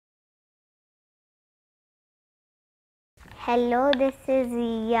Hello, this is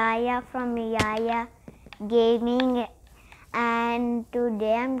Yahya from Yahya Gaming, and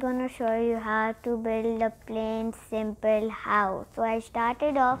today I'm gonna show you how to build a plain simple house. So I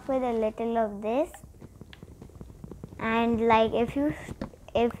started off with a little of this, and like if you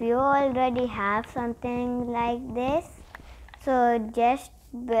already have something like this, so just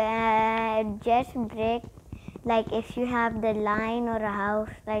break, like if you have the line or a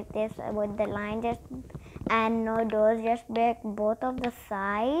house like this with the line and no doors, just break both of the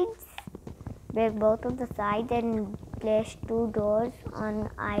sides and place 2 doors on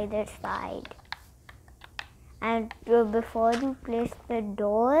either side. And before you place the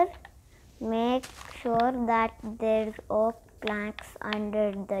door, make sure that there's oak planks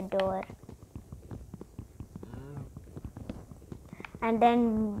under the door, and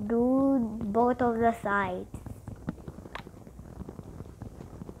then do both of the sides.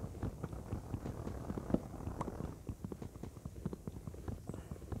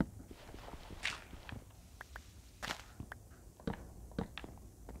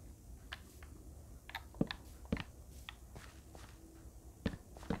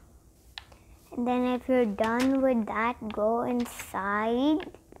 And then if you're done with that, go inside,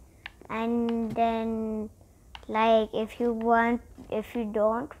 and then like if you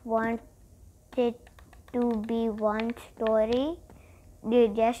don't want it to be one story, you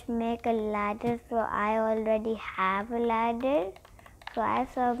just make a ladder. So I already have a ladder, so I have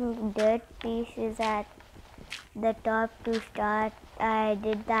some dirt pieces at the top to start. I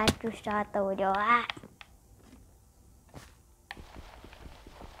did that to start the video.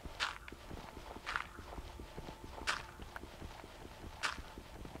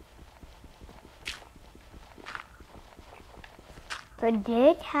 So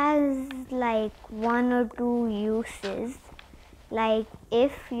dirt has like 1 or 2 uses. Like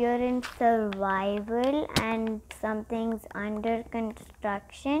if you're in survival and something's under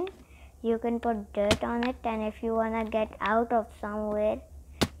construction, you can put dirt on it, and if you wanna get out of somewhere,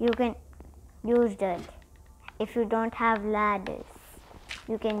 you can use dirt. If you don't have ladders,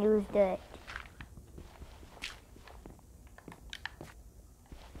 you can use dirt.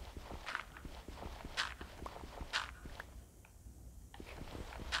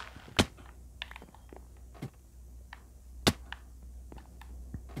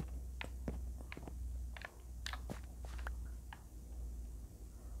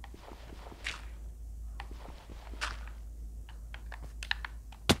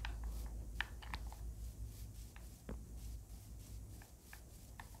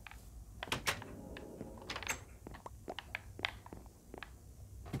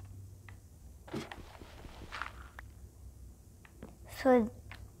 So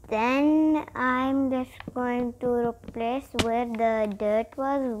then I'm just going to replace where the dirt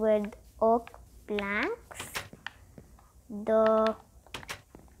was with oak planks. Though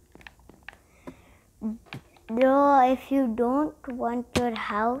if you don't want your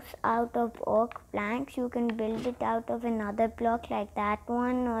house out of oak planks, you can build it out of another block like that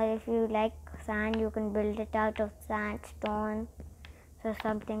one, or if you like sand, you can build it out of sandstone, so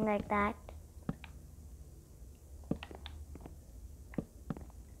something like that.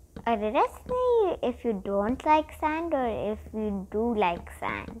 Or did I say if you don't like sand or if you do like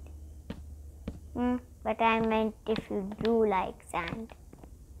sand? But I meant if you do like sand.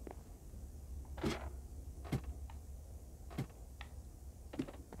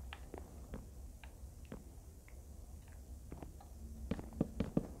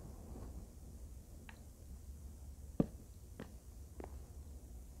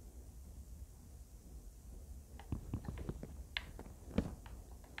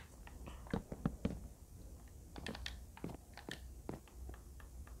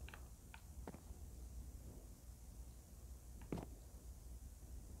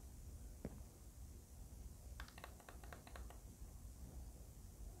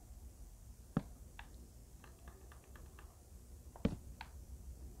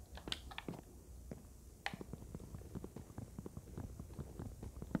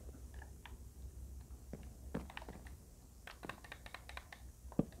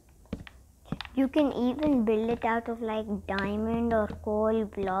 You can even build it out of like diamond or coal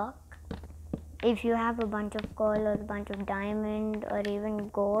block. If you have a bunch of coal or a bunch of diamond or even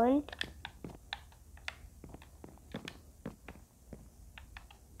gold.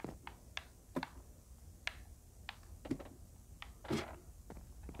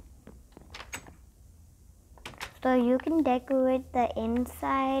 So you can decorate the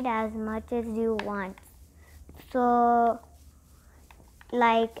inside as much as you want. So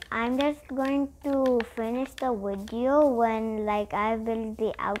like I'm just going to finish the video when like I build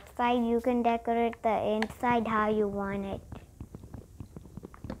the outside. You can decorate the inside how you want it.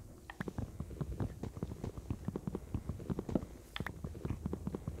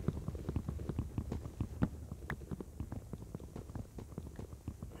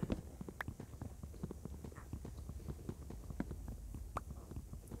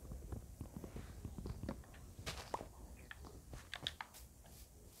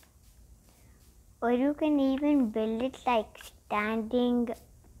 Or you can even build it like standing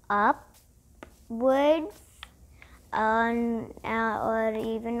upwards on or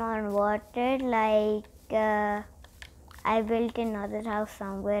even on water, like I built another house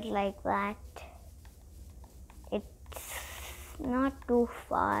somewhere like that. It's not too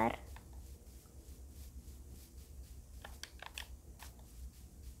far.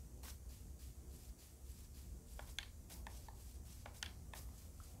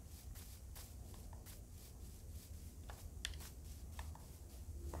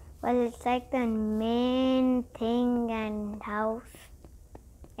 Well, it's like the main thing and house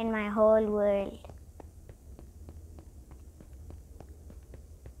in my whole world.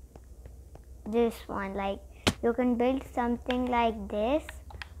 This one, like you can build something like this,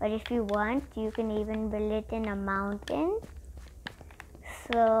 or if you want, you can even build it in a mountain.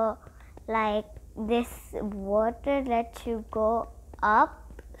 So like this water lets you go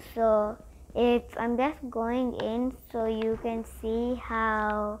up. So if I'm just going in, so you can see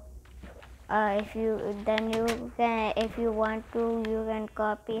how if you can, if you want to, you can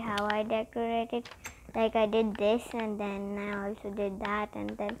copy how I decorated. Like I did this, and then I also did that, and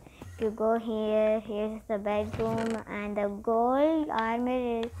then if you go here, here's the bedroom, and the gold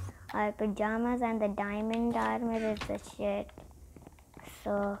armor is our pajamas, and the diamond armor is the shirt.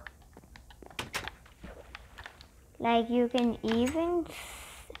 So like you can even,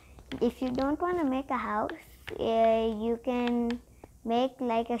 if you don't want to make a house, you can make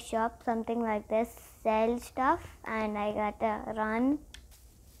like a shop, something like this, sell stuff, and I gotta run.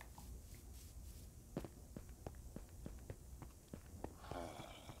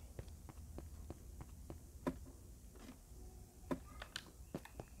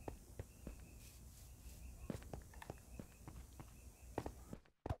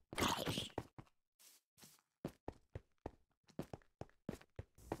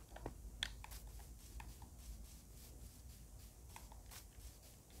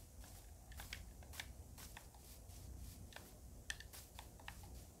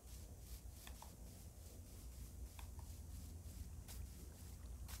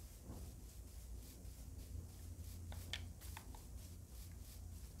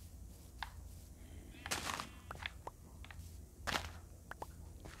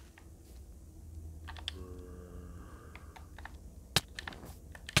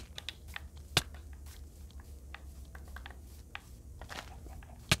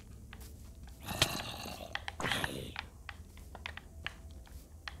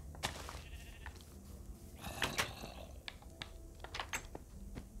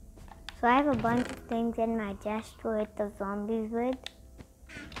 So I have a bunch of things in my chest to hit the zombies with,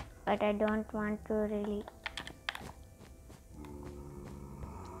 but I don't want to really.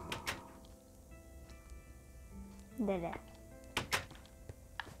 Did it.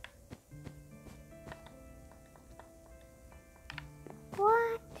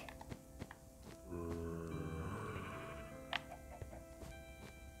 What?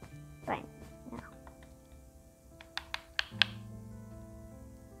 Fine. No.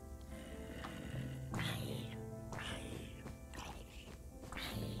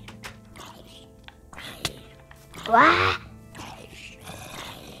 What?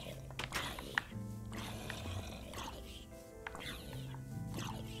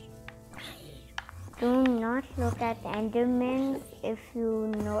 Do not look at Endermans if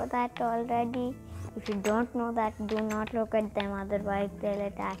you know that already. If you don't know that, do not look at them, otherwise they'll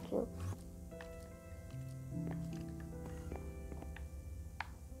attack you.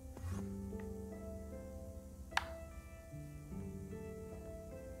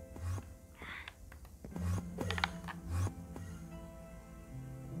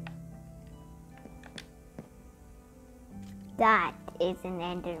 That is an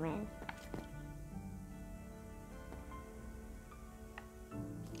Enderman.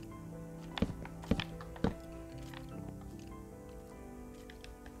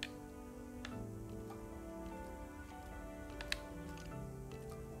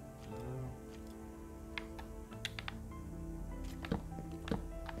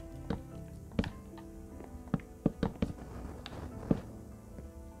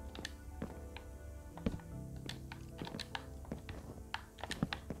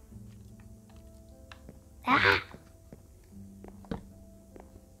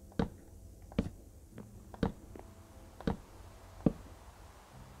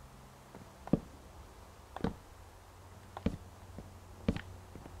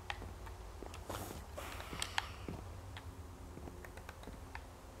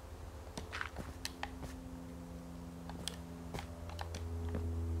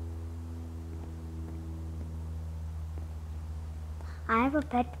 I have a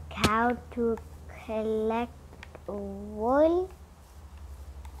pet cow to collect wool.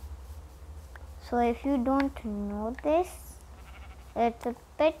 So if you don't know this, it's a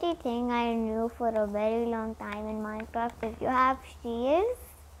petty thing I knew for a very long time in Minecraft. If you have shears,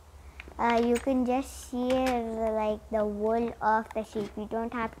 you can just shear like the wool of the sheep. You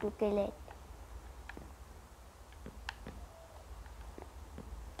don't have to kill it.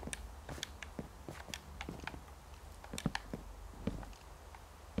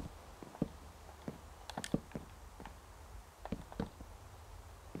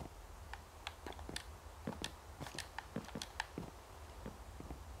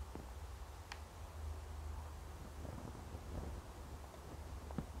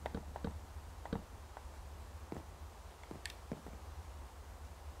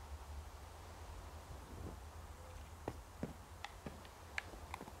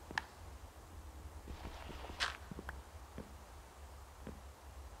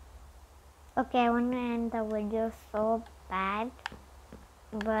 Okay, I want to end the video so bad,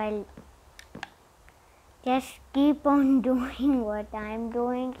 but just keep on doing what I'm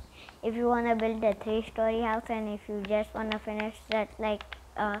doing. If you want to build a 3-story house, and if you just want to finish that, like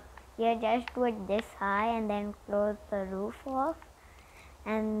yeah, just do it this high and then close the roof off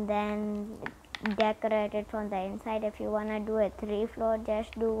and then decorate it from the inside. If you want to do a 3-floor,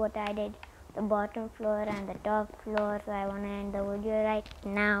 just do what I did, the bottom floor and the top floor. So I want to end the video right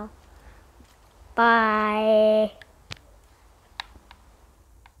now. Bye.